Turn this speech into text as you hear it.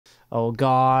Oh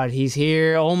God, he's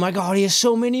here. Oh my God, he has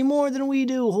so many more than we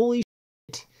do. Holy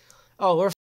shit. Oh,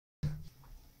 we're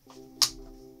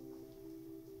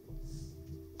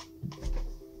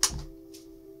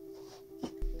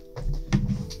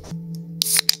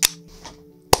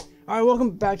Alright,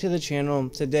 welcome back to the channel.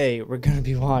 Today, we're going to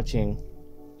be watching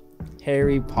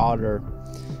Harry Potter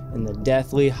and the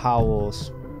Deathly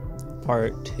Hallows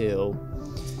Part 2.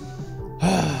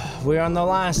 We're on the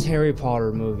last Harry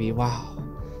Potter movie. Wow.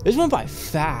 This went by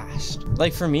fast.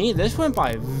 Like, for me, this went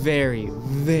by very,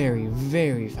 very,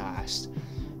 very fast.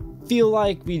 Feel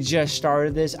like we just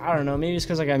started this. I don't know. Maybe it's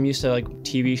because, like, I'm used to, like,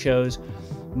 TV shows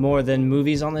more than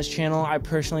movies on this channel, I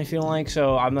personally feel like.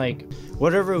 So I'm like,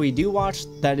 whatever we do watch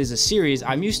that is a series,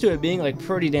 I'm used to it being like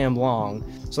pretty damn long.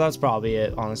 So that's probably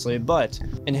it, honestly. But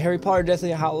in Harry Potter Deathly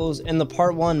Hallows, in the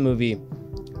Part 1 movie,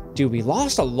 dude, we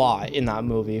lost a lot in that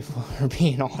movie, if we're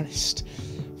being honest.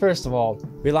 First of all,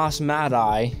 we lost Mad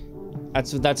Eye.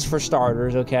 That's for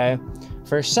starters, okay?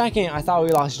 For a second, I thought we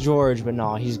lost George, but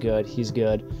no, he's good. He's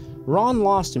good. Ron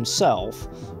lost himself,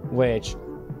 which...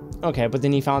 okay, but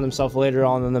then he found himself later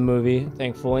on in the movie,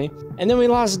 thankfully. And then we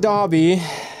lost Dobby.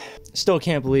 Still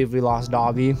can't believe we lost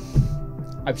Dobby.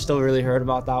 I've still really heard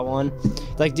about that one.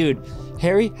 Like, dude,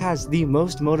 Harry has the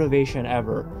most motivation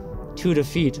ever to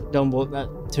defeat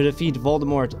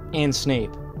Voldemort and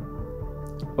Snape.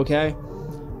 Okay?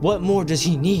 What more does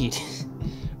he need?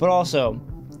 But also,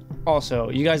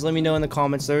 you guys let me know in the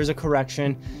comments, there is a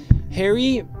correction.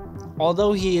 Harry,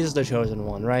 although he is the chosen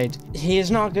one, right? He's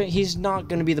not going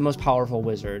to be the most powerful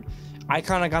wizard. I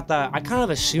kind of got that. I kind of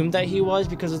assumed that he was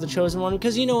because of the chosen one.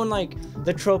 Because, you know, when, like,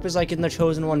 the trope is, like, in the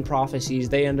chosen one prophecies,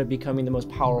 they end up becoming the most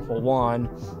powerful one.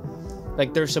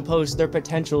 Like, their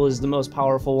potential is the most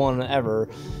powerful one ever.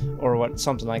 Or what,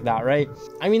 something like that, right?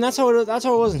 I mean, that's how it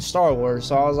was in Star Wars.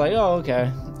 So I was like, oh,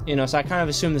 okay. You know, so I kind of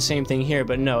assumed the same thing here.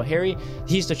 But no, Harry,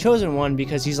 he's the chosen one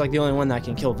because he's, like, the only one that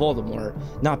can kill Voldemort.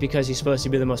 Not because he's supposed to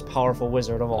be the most powerful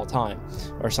wizard of all time.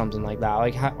 Or something like that.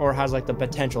 Like, or has, like, the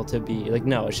potential to be. Like,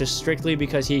 no, it's just strictly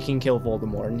because he can kill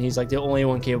Voldemort. And he's, like, the only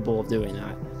one capable of doing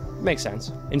that. Makes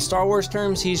sense. In Star Wars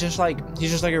terms, he's just like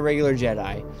a regular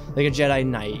Jedi. Like a Jedi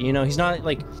Knight. You know, he's not,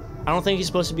 like... I don't think he's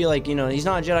supposed to be, like, you know, he's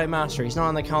not a Jedi Master. He's not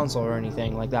on the Council or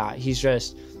anything like that. He's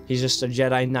just a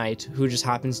Jedi Knight who just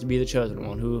happens to be the chosen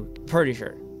one, who, pretty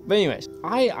sure. But anyways,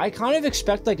 I kind of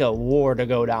expect, like, a war to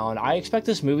go down. I expect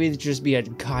this movie to just be a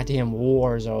goddamn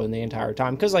war zone the entire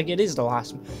time. Because, like, it is the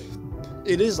last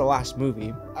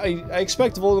movie. I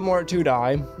expect Voldemort to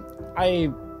die.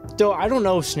 I don't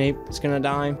know if Snape is gonna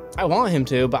die. I want him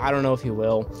to, but I don't know if he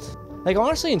will. Like,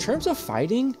 honestly, in terms of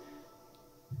fighting...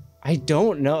 I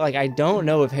don't know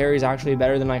if Harry's actually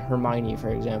better than, like, Hermione, for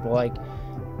example. Like,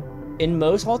 in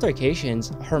most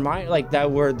altercations, Hermione, like,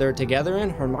 they're together in,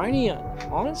 Hermione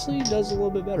honestly does a little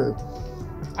bit better.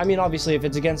 I mean, obviously, if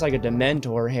it's against, like, a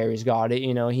Dementor, Harry's got it,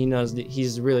 you know, he knows that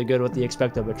he's really good with the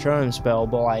Expecto Patronum spell,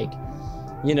 but, like,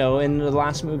 you know, in the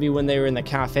last movie when they were in the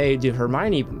cafe, dude,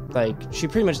 Hermione, like, she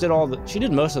pretty much she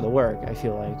did most of the work, I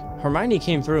feel like. Hermione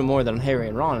came through more than Harry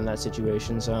and Ron in that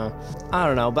situation, so, I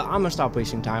don't know, but I'm gonna stop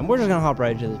wasting time. We're just gonna hop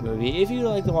right into this movie. If you'd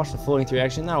like to watch the floating through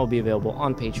action, that will be available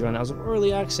on Patreon as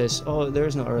early access. Oh, there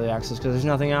is no early access because there's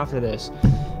nothing after this.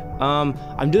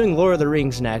 I'm doing Lord of the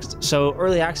Rings next, so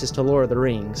early access to Lord of the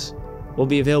Rings will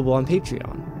be available on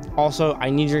Patreon. Also, I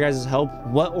need your guys' help.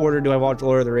 What order do I watch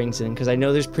Lord of the Rings in? Because I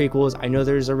know there's prequels, I know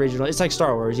there's original. It's like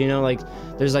Star Wars, you know, like,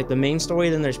 there's, like, the main story,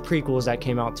 then there's prequels that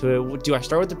came out to it. Do I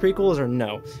start with the prequels or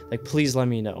no? Like, please let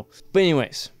me know. But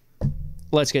anyways,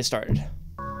 let's get started.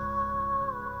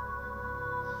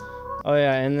 Oh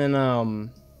yeah, and then,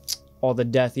 all the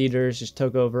Death Eaters just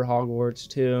took over Hogwarts,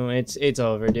 too. It's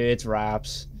over, dude. It's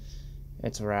wraps.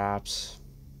 It's wraps.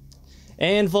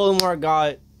 And Voldemort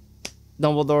got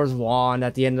Dumbledore's wand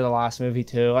at the end of the last movie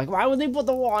too. Like, why would they put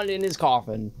the wand in his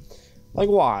coffin? Like,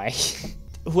 why?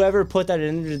 Whoever put that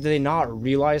in, did they not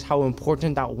realize how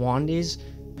important that wand is?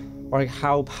 Or, like,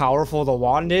 how powerful the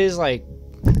wand is? Like,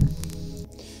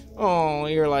 oh,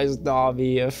 here lies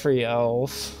Dobby, a free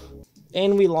elf.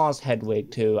 And we lost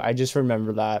Hedwig too. I just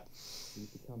remember that.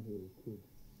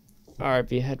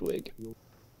 R.I.P. Hedwig.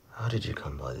 How did you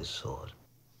come by this sword?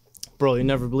 Bro, you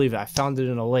never believe it. I found it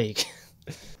in a lake.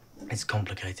 It's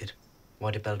complicated.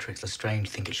 Why did Bellatrix Lestrange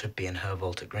think it should be in her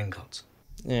vault at Gringotts?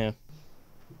 Yeah.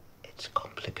 It's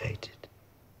complicated.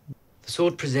 The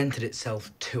sword presented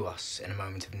itself to us in a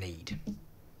moment of need.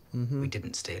 Mm-hmm. We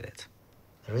didn't steal it.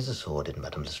 There is a sword in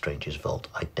Madame Lestrange's vault,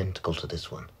 identical to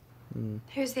this one.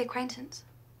 Who's the acquaintance?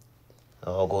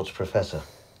 A Hogwarts professor.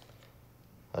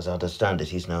 As I understand it,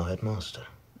 he's now headmaster.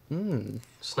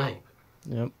 Snape?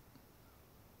 Yep.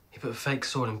 He put a fake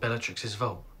sword in Bellatrix's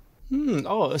vault.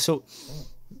 Oh, so...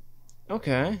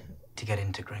 Okay. To get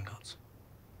into Gringotts.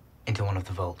 Into one of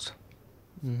the vaults.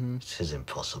 This is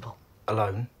impossible.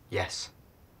 Alone, yes.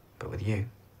 But with you,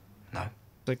 no.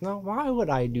 Like, no, why would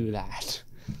I do that?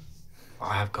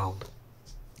 I have gold.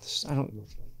 It's not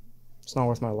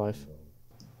worth my life.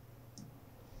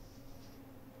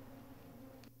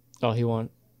 Oh, he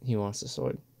wants the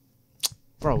sword.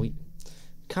 Bro, we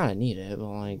kind of need it, but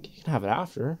like, you can have it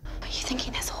after. Are you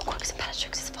thinking there's Horcrux in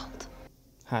Bellatrix's vault?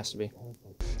 Has to be.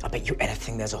 I bet you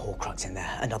anything there's a Horcrux in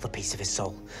there, another piece of his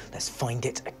soul. Let's find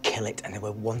it, kill it, and then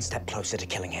we're one step closer to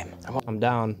killing him. I'm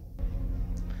down.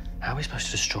 How are we supposed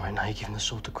to destroy it now you're giving the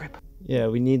sword to Grip? Yeah,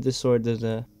 we need the sword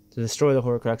to destroy the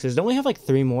Horcruxes. Don't we have like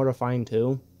 3 more to find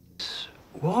too?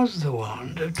 Was the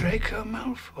wand of Draco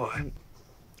Malfoy?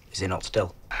 Is it not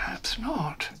still? Perhaps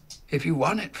not, if you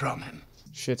won it from him.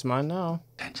 Shit's mine now.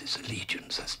 Since his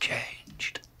allegiance has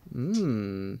changed.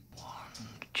 Wand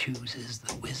Chooses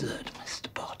the wizard, Mr.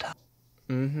 Potter.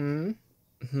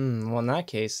 Well, in that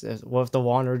case, what if the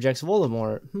wand rejects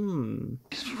Voldemort?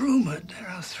 It's rumored there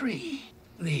are 3.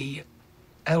 The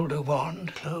Elder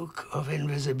Wand, Cloak of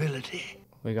Invisibility,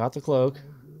 We got the cloak.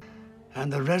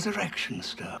 and the Resurrection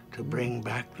Stone to bring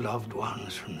back loved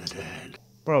ones from the dead.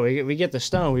 Bro, we get the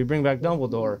stone. We bring back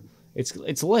Dumbledore.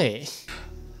 It's lit.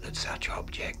 That such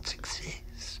objects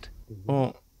exist.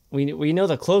 Well, we know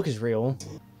the cloak is real.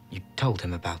 You told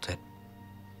him about it.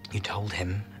 You told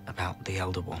him about the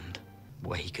Elder Wand,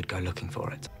 where he could go looking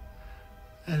for it.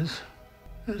 There's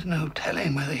no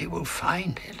telling whether he will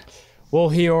find it. Well,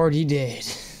 he already did.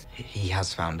 He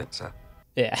has found it, sir.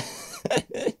 Yeah.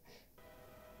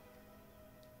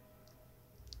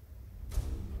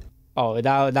 Oh,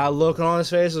 that look on his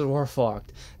face is we're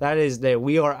fucked. That is that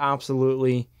we are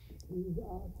absolutely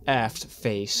effed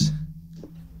face.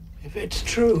 If it's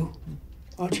true,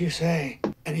 what you say,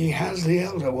 and he has the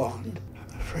Elder Wand,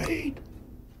 I'm afraid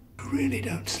you really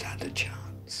don't stand a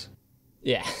chance.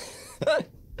 Yeah. Well,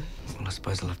 I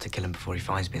suppose I'll have to kill him before he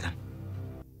finds me then.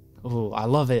 Ooh, I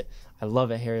love it. I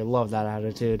love it, Harry. I love that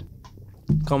attitude.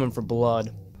 Coming for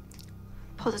blood.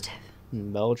 Positive.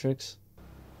 Bellatrix.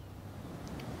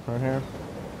 Her hair.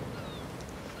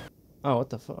 Oh,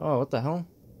 what the oh, what the hell?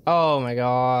 Oh my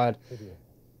god.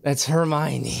 That's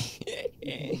Hermione.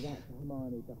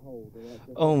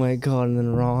 Oh my god, and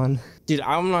then Ron. Dude,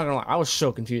 I'm not gonna lie, I was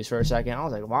so confused for a second. I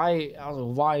was like,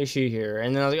 why is she here?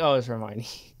 And then I was like, oh, it's Hermione.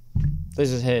 This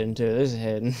is hidden too, this is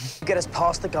hidden. Get us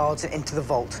past the guards and into the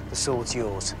vault. The sword's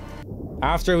yours.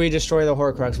 After we destroy the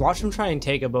Horcrux, watch him try and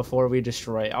take it before we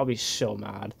destroy it. I'll be so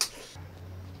mad.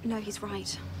 No, he's right.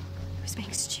 He was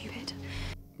being stupid.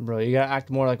 Bro, you gotta act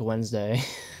more like Wednesday.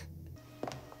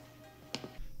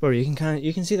 Bro, you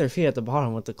can see their feet at the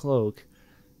bottom with the cloak.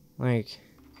 Like,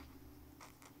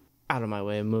 out of my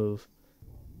way, move.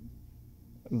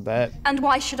 Bet. And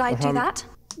why should I do that?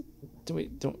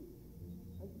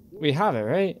 We have it,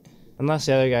 right? Unless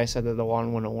the other guy said that the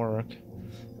wand wouldn't work.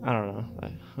 I don't know.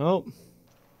 Oh.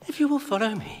 If you will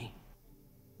follow me.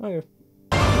 Okay.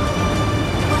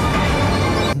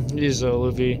 He's so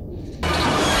loopy.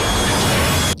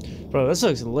 Bro, this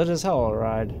looks lit as hell, a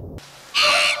ride.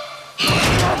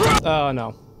 Oh,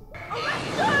 no.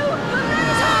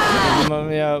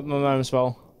 Yeah, momentum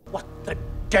spell. What the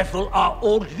devil are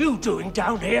all you doing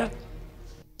down here?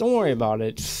 Don't worry about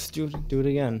it. Just do it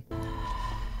again.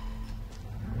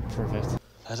 Perfect.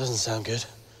 That doesn't sound good.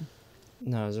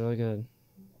 No, it's really good.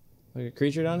 Like a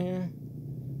creature down here?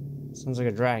 Sounds like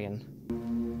a dragon.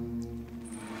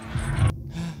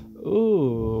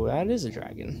 Ooh, that is a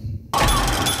dragon.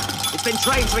 It's been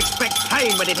trained to expect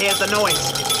pain when it hears the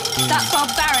noise. That's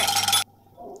barbaric.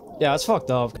 Yeah, it's fucked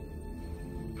up.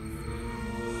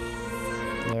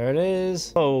 There it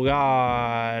is. Oh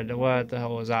god, what the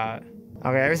hell was that?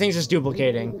 Okay, everything's just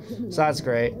duplicating, so that's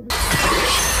great.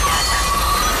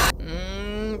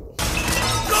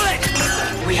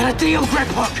 We had a deal,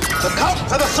 Griphook! The cup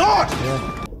to the sword!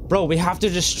 Yeah. Bro, we have to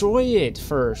destroy it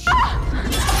first.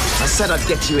 I said I'd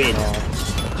get you in.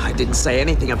 I didn't say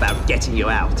anything about getting you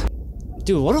out.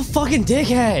 Dude, what a fucking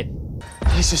dickhead!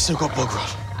 At least it's still got bug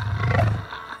rot.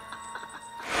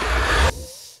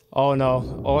 Oh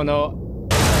no, oh no.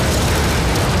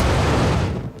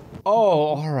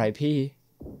 Oh, R.I.P.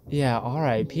 Yeah,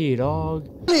 R.I.P. dog.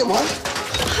 I've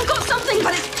got something,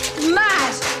 but it's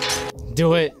mad.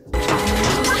 Do it.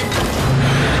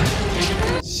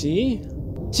 See?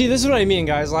 See, this is what I mean,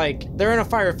 guys. Like, they're in a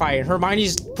firefight.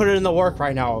 Hermione's put it in the work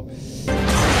right now.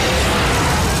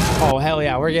 Oh, hell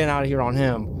yeah. We're getting out of here on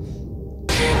him.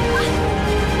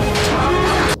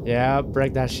 Yeah,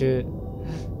 break that shit.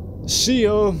 See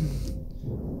ya.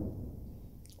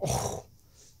 Oh.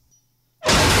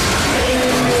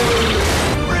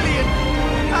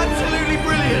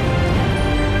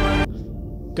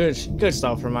 Good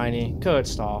stuff, Hermione. Good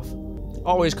stuff.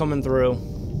 Always coming through.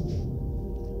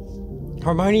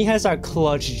 Hermione has that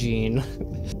clutch gene.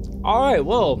 Alright,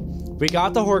 well, we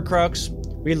got the Horcrux.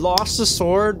 We lost the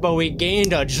sword, but we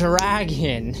gained a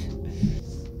dragon.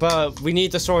 But we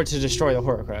need the sword to destroy the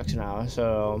Horcrux now,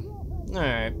 so...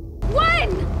 Alright.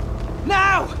 When?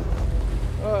 Now!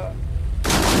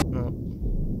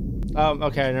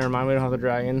 Okay, never mind. We don't have the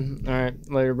dragon.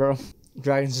 Alright, later, bro.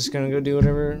 Dragon's just gonna go do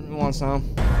whatever it wants now.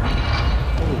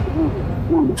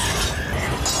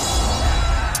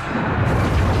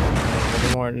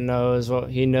 Morton knows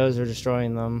he knows we're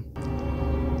destroying them.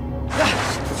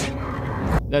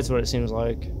 That's what it seems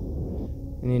like.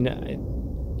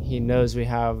 And he knows we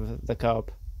have the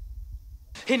cup.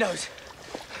 He knows.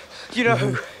 You know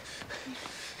who?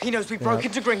 He knows we broke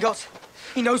into Gringotts.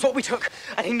 He knows what we took,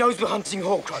 and he knows we're hunting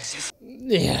Horcruxes.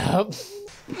 Yep.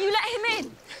 You let him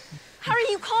in. Harry,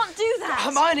 you can't do that.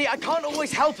 Hermione, I can't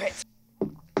always help it.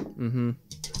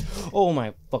 Oh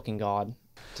my fucking god.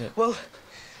 Well,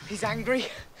 he's angry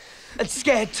and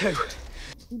scared too.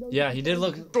 Yeah, he did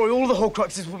look... Destroy all the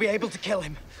Horcruxes, we'll be able to kill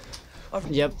him.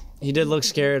 Yep, he did look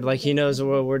scared, like he knows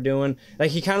what we're doing.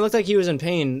 Like he kind of looked like he was in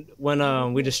pain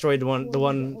when we destroyed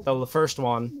the first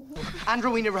one. And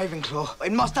Rowena Ravenclaw.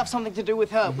 It must have something to do with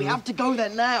her. We have to go there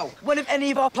now. When have any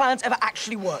of our plans ever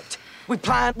actually worked? We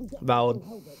planned... Valid.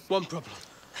 One problem.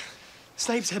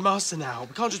 Snape's headmaster now.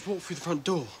 We can't just walk through the front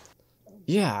door.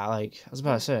 Yeah, like, I was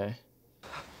about to say.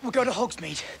 We'll go to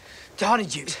Hogsmeade, to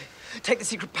Honeydew, take the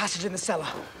secret passage in the cellar.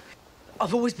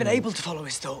 I've always been able to follow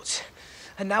his thoughts,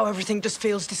 and now everything just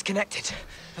feels disconnected.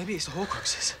 Maybe it's the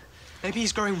Horcruxes. Maybe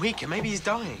he's growing weaker. Maybe he's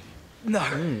dying.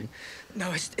 No.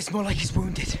 No, it's more like he's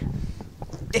wounded.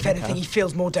 If anything, he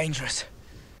feels more dangerous.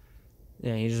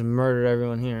 Yeah, he just murdered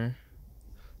everyone here.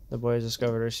 The boys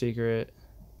discovered our secret.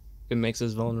 It makes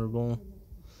us vulnerable.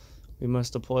 We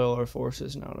must deploy all our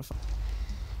forces now to find...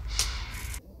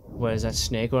 What, is that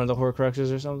Snake one of the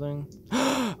Horcruxes or something?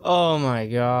 Oh my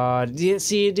god.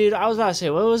 See, dude, I was about to say,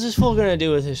 what was this fool gonna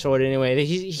do with his sword anyway?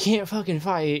 He can't fucking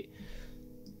fight.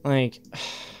 Like,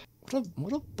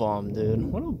 what a bum, dude.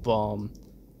 What a bum.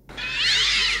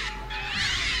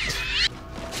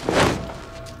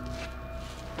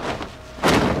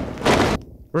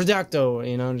 Redacto,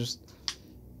 you know, just...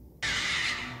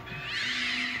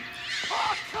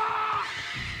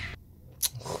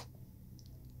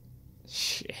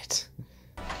 Shit.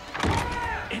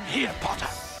 In here, Potter.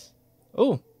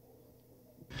 Oh.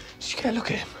 Did you get a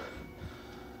look at him?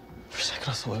 For a second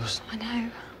I thought it was... I know.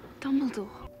 Dumbledore.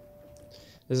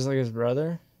 This is like his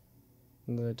brother?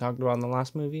 They talked about in the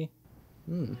last movie?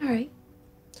 Alright.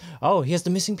 Oh, he has the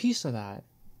missing piece of that.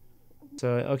 So,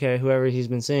 okay, whoever he's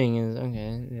been seeing is,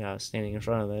 okay, yeah, standing in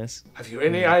front of this. Have you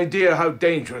any idea how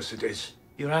dangerous it is?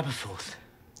 You're Aberforth,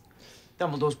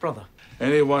 Dumbledore's brother.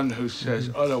 Anyone who says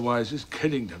otherwise is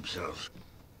kidding themselves.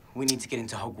 We need to get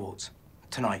into Hogwarts.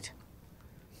 Tonight.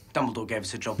 Dumbledore gave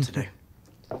us a job to do.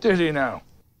 Did he now?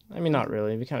 I mean, not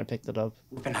really. We kind of picked it up.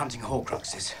 We've been hunting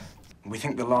Horcruxes. We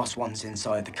think the last one's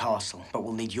inside the castle, but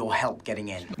we'll need your help getting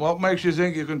in. What makes you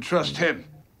think you can trust him?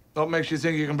 What makes you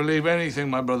think you can believe anything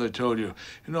my brother told you?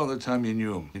 In all the time you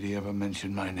knew him, did he ever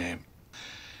mention my name?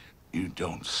 You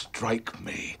don't strike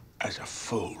me as a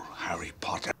fool, Harry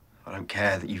Potter. I don't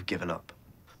care that you've given up.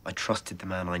 I trusted the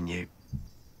man I knew.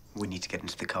 We need to get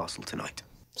into the castle tonight.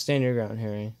 Stand your ground,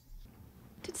 Harry.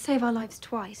 Did save our lives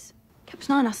twice. Kept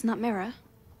an eye on us in that mirror.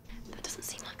 That doesn't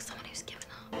seem like someone who's given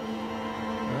up.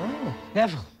 Oh.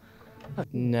 Neville.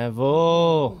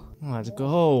 Neville. Let's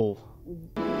go.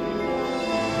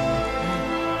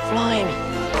 Flying.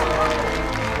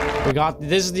 We got,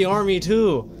 this is the army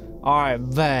too. All right,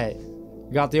 bet.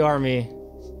 We got the army.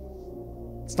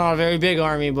 It's not a very big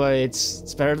army, but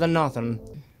it's better than nothing.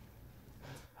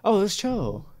 Oh, there's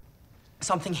Cho.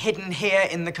 Something hidden here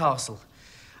in the castle.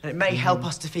 And it may help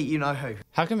us defeat you-know-who.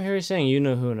 How come Harry's saying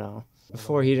you-know-who now?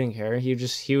 Before he didn't care. He would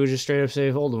just straight up say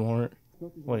Voldemort.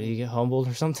 What, did he get humbled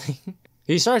or something?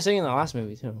 He started singing in the last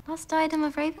movie too. Last diadem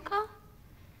of Ravenclaw?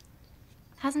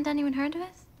 Hasn't anyone heard of it?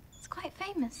 It's quite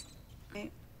famous.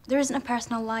 There isn't a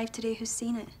person alive today who's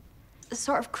seen it. It's a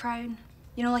sort of crown.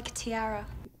 You know, like a tiara.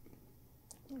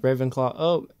 Ravenclaw.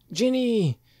 Oh,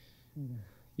 Ginny!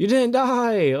 You didn't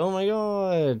die! Oh my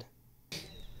god.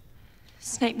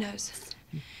 Snape knows.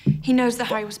 He knows that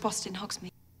Harry was spotted in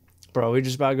Hogsmeade. Bro, we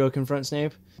just about to go confront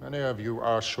Snape? Many of you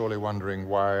are surely wondering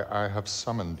why I have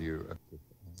summoned you.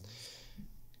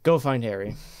 Go find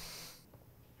Harry.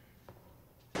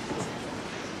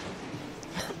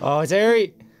 Oh, it's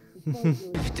Harry!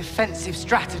 Defensive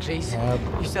strategies.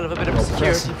 You still have a bit of a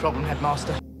security problem,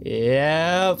 Headmaster.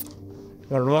 Yep.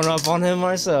 Gonna run up on him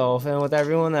myself and with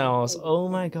everyone else. Oh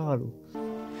my god.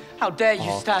 How dare you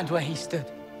stand where he stood?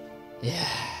 Yeah.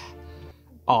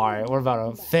 Alright, we're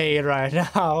about to fade right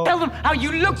now. Tell them how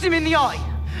you looked him in the eye.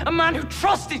 A man who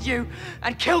trusted you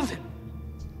and killed him.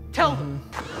 Tell them.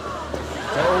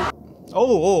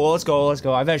 Oh, let's go, let's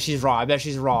go. I bet she's raw. I bet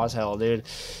she's raw as hell, dude.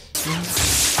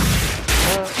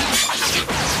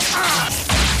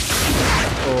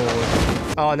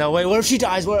 Oh no, wait, what if she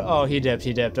dies? What? Oh, he dipped,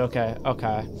 okay,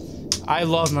 okay. I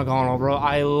love McGonagall, bro.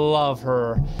 I love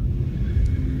her.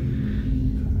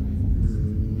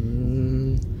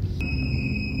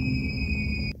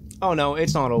 Oh no,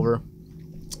 it's not over.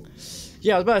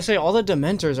 Yeah, I was about to say, all the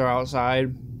Dementors are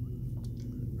outside.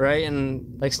 Right?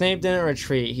 And, like, Snape didn't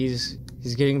retreat. He's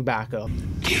getting back up.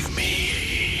 Give me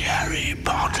Harry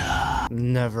Potter.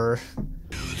 Never.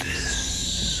 Do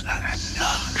this, and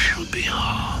none shall be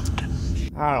harmed.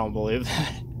 I don't believe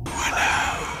that.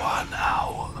 1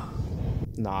 hour.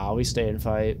 Nah, we stay and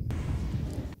fight.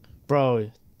 Bro,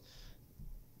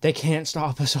 they can't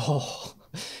stop us all.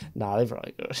 Nah, they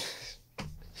probably could.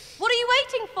 What are you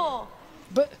waiting for?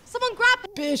 But someone grab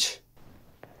it. Bitch.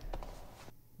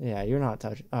 Yeah, you're not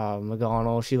touching.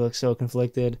 McGonagall, she looks so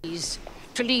conflicted.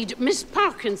 To lead Miss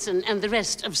Parkinson and the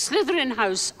rest of Slytherin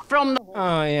House from the...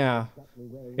 Oh, yeah.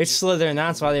 It's Slytherin,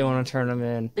 that's why they want to turn them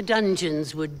in. The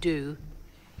dungeons would do.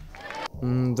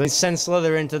 They send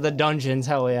Slytherin to the dungeons,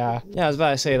 hell yeah. Yeah, I was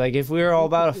about to say, like, if we were all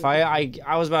about to fight,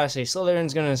 I was about to say,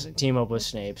 Slytherin's gonna team up with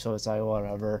Snape, so it's like,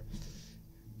 whatever.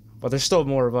 But there's still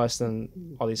more of us than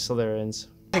all these Slytherins.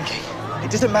 Thinking,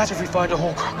 it doesn't matter if we find a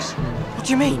Horcrux. What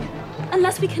do you mean?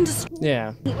 Unless we can destroy.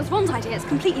 Yeah. It was Ron's idea. It's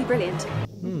completely brilliant.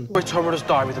 We're Tom will just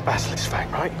die with the basilisk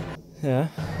fang, right? Yeah.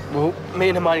 Well, me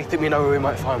and Hermione think we know where we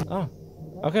might find him. Oh.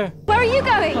 Okay. Where are you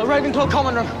going? Ravenclaw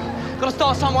common room. Gotta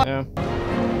start somewhere. Yeah.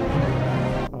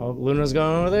 Oh, Luna's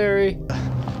going over there.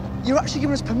 You're actually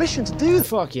giving us permission to do this?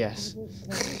 Fuck yes.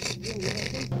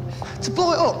 To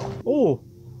blow it up. Oh.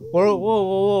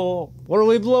 Whoa. What are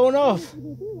we blowing up?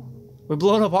 We're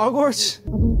blowing up Hogwarts?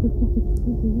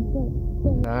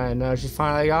 I know, she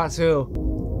finally got to.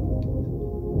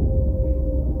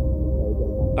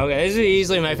 Okay, this is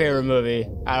easily my favorite movie.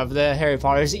 Out of the Harry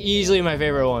Potter, it's easily my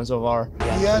favorite one so far.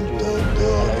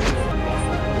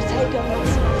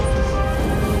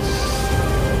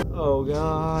 Oh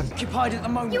god. Occupied at the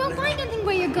moment. You won't find anything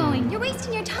where you're going. You're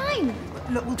wasting your time.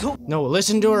 Look, we'll talk. No,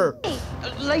 listen to her.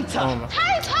 Later.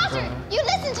 Harry Potter, you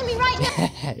listen to me right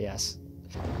now. Yes.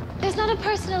 There's not a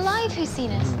person alive who's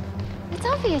seen it. It's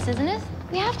obvious, isn't it?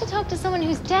 We have to talk to someone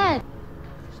who's dead.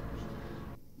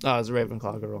 Oh, it's a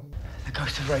Ravenclaw girl. The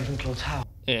ghost of Ravenclaw's house.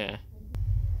 Yeah.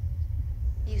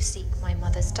 You seek my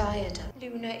mother's diadem.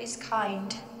 Luna is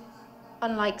kind,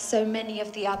 unlike so many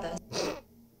of the others.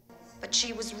 But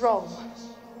she was wrong.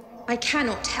 I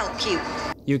cannot help you.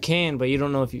 You can, but you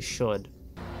don't know if you should.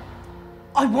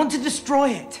 I want to destroy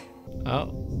it.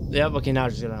 Oh, yep, okay, now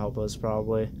she's gonna help us,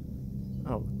 probably.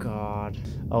 Oh, God.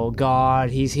 Oh, God,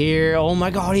 he's here. Oh,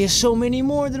 my God, he has so many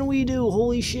more than we do.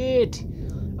 Holy shit.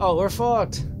 Oh, we're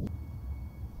fucked.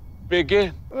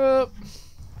 Begin.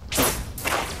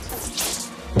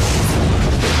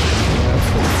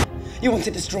 You want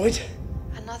it destroyed?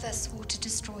 Another swore to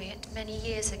destroy it many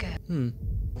years ago. Hmm.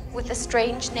 With a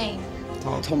strange name.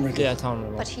 Tom Riddle. Yeah, Tom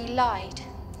Riddle. But he lied.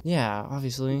 Yeah,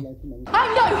 obviously.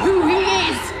 I know who he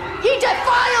is! He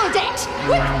defiled it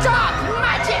with dark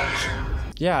magic!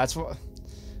 Yeah,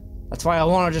 that's why I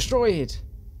want to destroy it.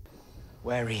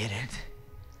 Where he hid it.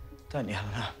 Don't you,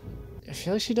 Helena? I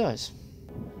feel like she does.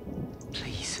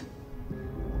 Please.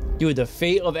 Dude, the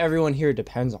fate of everyone here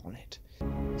depends on it.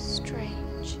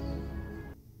 Strange.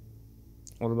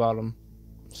 What about him?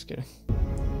 Just kidding.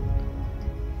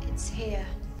 It's here,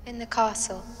 in the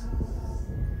castle.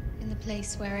 In the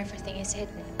place where everything is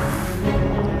hidden.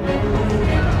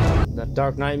 That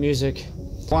Dark Knight music.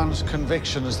 One's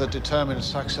conviction is that determines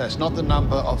success, not the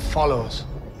number of followers.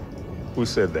 Who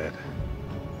said that?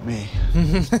 Me.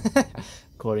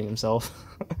 Quoting himself.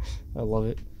 I love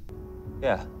it.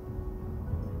 Yeah.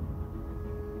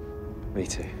 Me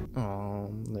too.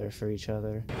 Oh, they're for each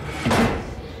other.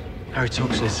 Harry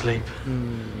talks in his sleep.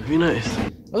 Have you noticed?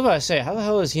 I was about to say, how the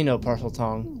hell does he know Parcel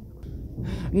Tongue?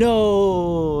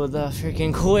 No, the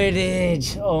freaking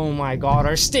Quidditch. Oh my god,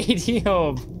 our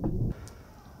stadium.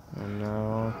 Oh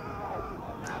no.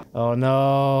 Oh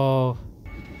no.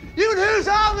 You whose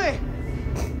army?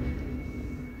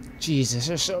 Jesus,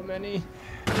 there's so many.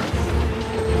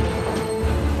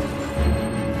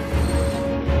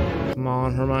 Come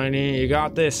on, Hermione, you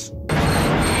got this.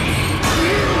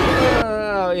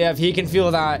 Yeah, if he can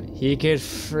feel that, he could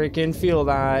freaking feel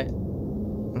that.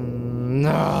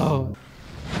 No.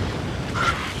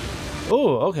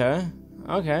 Oh, okay.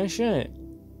 Okay, shit.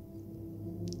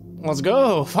 Let's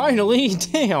go. Finally.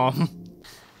 Damn.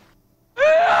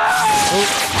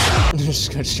 Oh.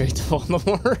 Just go straight to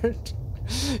Voldemort.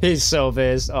 He's so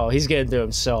pissed. Oh, he's getting to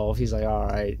himself. He's like,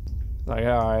 alright. Like,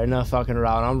 alright, enough fucking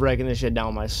around. I'm breaking this shit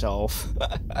down myself.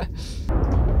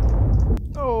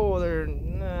 Oh, they're...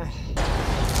 Nah.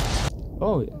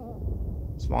 Oh,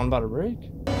 spawn about to break.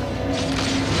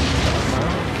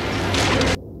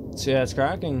 See, that's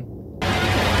cracking.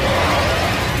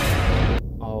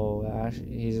 Oh,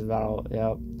 actually, he's about...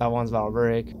 Yep, that one's about to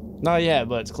break. Not yet,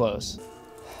 but it's close.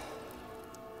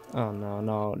 Oh, no,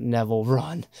 no. Neville,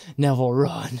 run. Neville,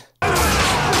 run.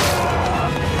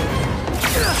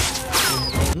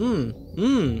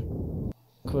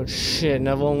 Good shit,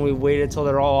 Neville, and we waited till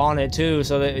they're all on it, too,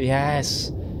 so that... Yes.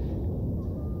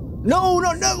 No,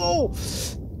 not Neville!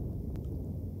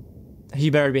 He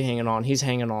better be hanging on. He's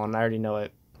hanging on. I already know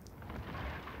it.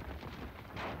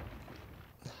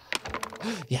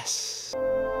 Yes.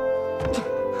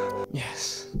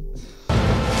 Yes.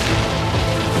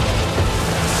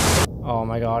 Oh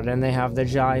my god, and they have the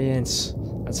giants.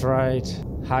 That's right.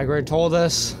 Hagrid told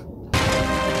us.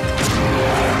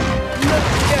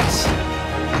 Yes!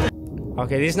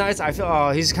 Okay, these knights, I feel,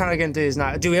 oh, he's kind of getting through these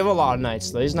knights. Dude, we have a lot of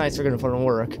knights, though. These knights are going to put in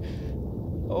work.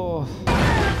 Oh.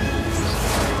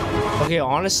 Okay,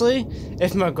 honestly,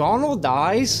 if McGonagall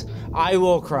dies, I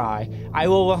will cry. I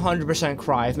will 100%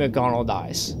 cry if McGonagall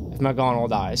dies. If McGonagall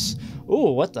dies.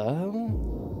 Ooh, what the hell?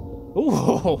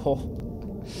 Ooh.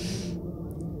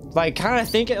 Like, kind of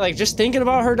thinking, like, just thinking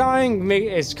about her dying,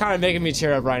 it's kind of making me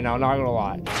tear up right now, not gonna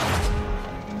lie.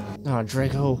 Oh,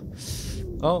 Draco.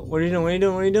 Oh, what are you doing? What are you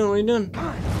doing? What are you doing? What are you doing?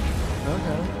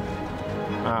 Okay.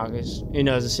 Ah, okay. He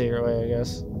knows the secret way, I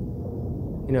guess.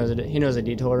 He knows a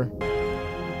detour.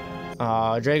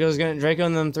 Draco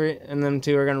and them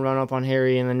two are gonna run up on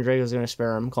Harry, and then Draco's gonna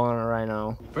spare him. Calling it right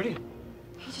now. Brilliant.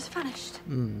 He just vanished.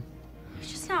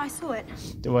 Just now I saw it.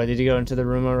 What, did he go into the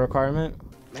room of requirement?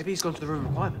 Maybe he's gone to the room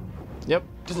of requirement. Yep.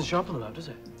 Doesn't show up on the map, does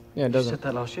it? Yeah, it doesn't. He said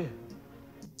that last year.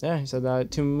 Yeah, he said that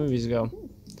 2 movies ago.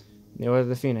 The Order of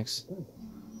the Phoenix.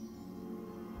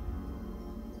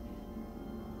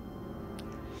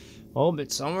 Oh,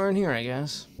 but somewhere in here, I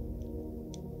guess.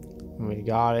 We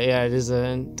got it. Yeah, it is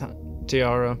a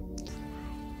tiara.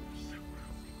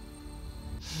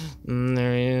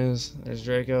 There he is. There's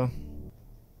Draco.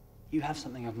 You have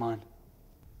something of mine.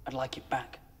 I'd like it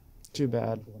back. Too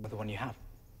bad. The one you have.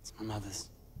 It's my mother's.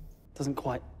 Doesn't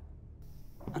quite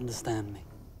understand me.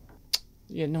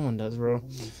 Yeah, no one does, bro.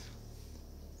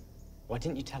 Why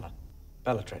didn't you tell her?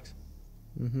 Bellatrix.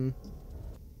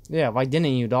 Yeah, why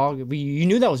didn't you, dog? You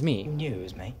knew that was me. You knew it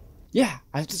was me? Yeah,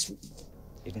 I just...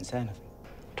 You didn't say anything.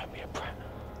 Don't be a brat.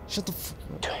 Shut the fuck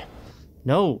up. To him.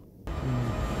 No.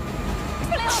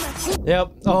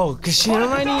 Yep. Oh, cause she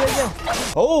reminded me again.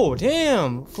 Oh,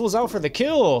 damn. Fool's out for the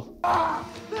kill.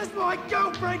 That's my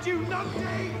girlfriend, you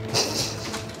numpty!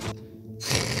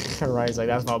 Ryan's like,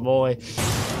 that's my boy.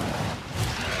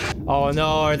 Oh no,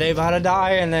 are they about to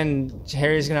die? And then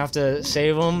Harry's gonna have to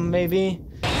save them, maybe?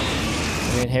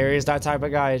 I mean, Harry's that type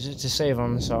of guy to save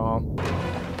them, so...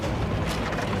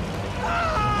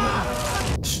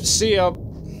 See ya.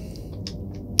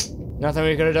 Nothing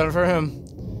we could have done for him.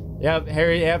 Yep,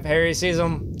 Harry sees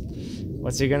him.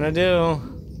 What's he gonna do?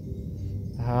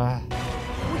 We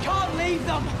can't leave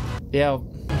them! Yeah.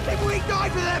 If we die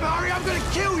for them, Harry, I'm gonna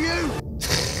kill you!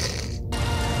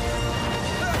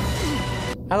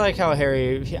 I like how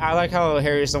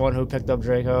Harry's the one who picked up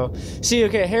Draco. See,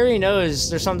 okay, Harry knows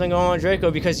there's something going on with Draco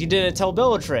because you didn't tell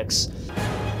Bellatrix.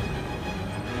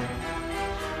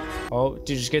 Oh, did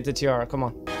you just get the tiara? Come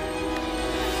on.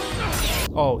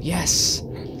 Oh, yes.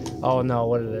 Oh no,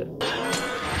 what is it?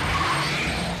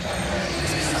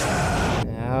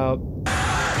 Yep.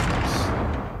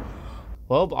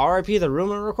 Well, RIP the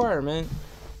room of requirement.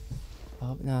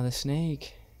 Oh, now the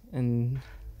snake. And...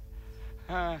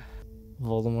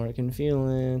 Voldemort can feel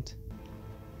it.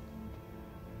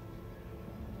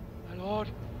 My lord.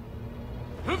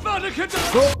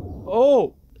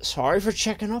 Oh, sorry for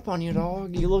checking up on you,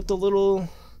 dog. You looked a little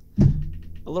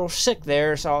sick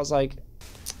there, so I was like,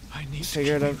 I need to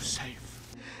keep you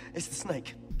safe. It's the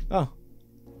snake. Oh.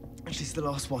 Actually, it's the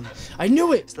last one. I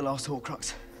knew it. It's the last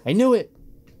Horcrux. I knew it.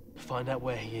 Find out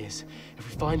where he is. If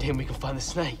we find him, we can find the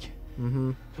snake.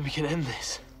 And we can end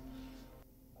this.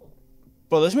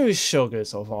 Bro, this movie's so good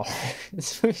so far.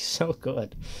 This movie's so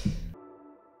good.